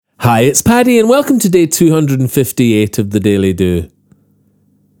Hi, it's Paddy and welcome to day 258 of the Daily Do.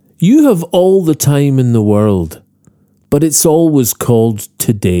 You have all the time in the world, but it's always called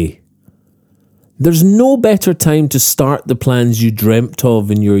today. There's no better time to start the plans you dreamt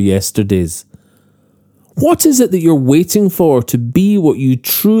of in your yesterdays. What is it that you're waiting for to be what you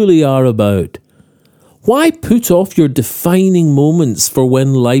truly are about? Why put off your defining moments for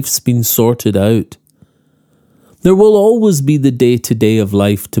when life's been sorted out? There will always be the day-to-day of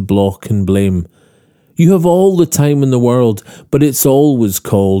life to block and blame. You have all the time in the world, but it's always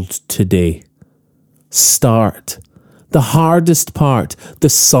called today. Start. The hardest part, the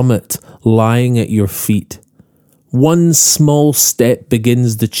summit, lying at your feet. One small step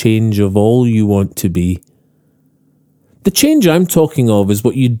begins the change of all you want to be. The change I'm talking of is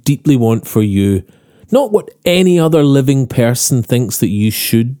what you deeply want for you, not what any other living person thinks that you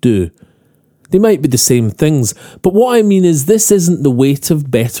should do. They might be the same things, but what I mean is this isn't the weight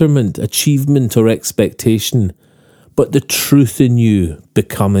of betterment, achievement or expectation, but the truth in you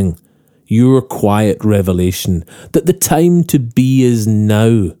becoming, your quiet revelation, that the time to be is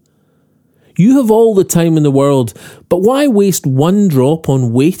now. You have all the time in the world, but why waste one drop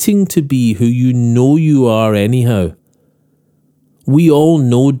on waiting to be who you know you are anyhow? We all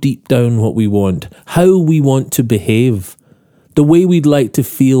know deep down what we want, how we want to behave, the way we'd like to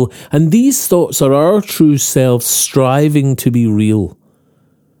feel, and these thoughts are our true selves striving to be real.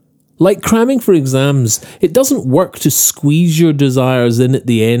 Like cramming for exams, it doesn't work to squeeze your desires in at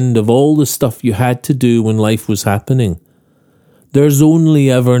the end of all the stuff you had to do when life was happening. There's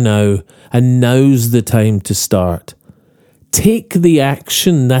only ever now, and now's the time to start. Take the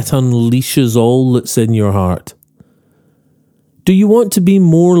action that unleashes all that's in your heart. Do you want to be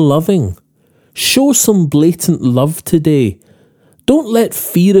more loving? Show some blatant love today. Don't let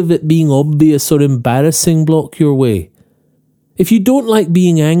fear of it being obvious or embarrassing block your way. If you don't like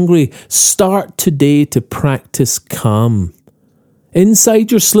being angry, start today to practice calm.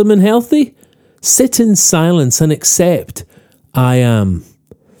 Inside you're slim and healthy? Sit in silence and accept, I am.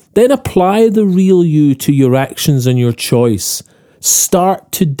 Then apply the real you to your actions and your choice.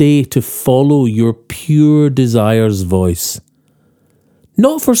 Start today to follow your pure desire's voice.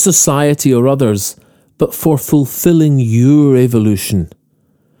 Not for society or others, but for fulfilling your evolution.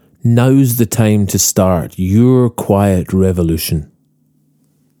 Now's the time to start your quiet revolution.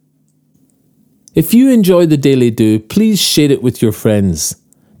 If you enjoy the Daily Do, please share it with your friends.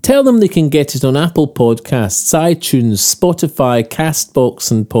 Tell them they can get it on Apple Podcasts, iTunes, Spotify,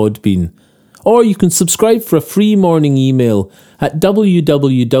 Castbox and Podbean. Or you can subscribe for a free morning email at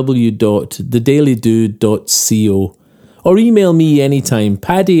www.thedailydo.co. Or email me anytime,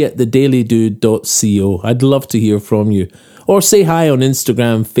 paddy@thedailydo.co. I'd love to hear from you. Or say hi on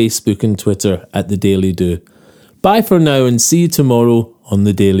Instagram, Facebook and Twitter @The Daily Do. Bye for now and see you tomorrow on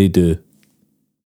The Daily Do.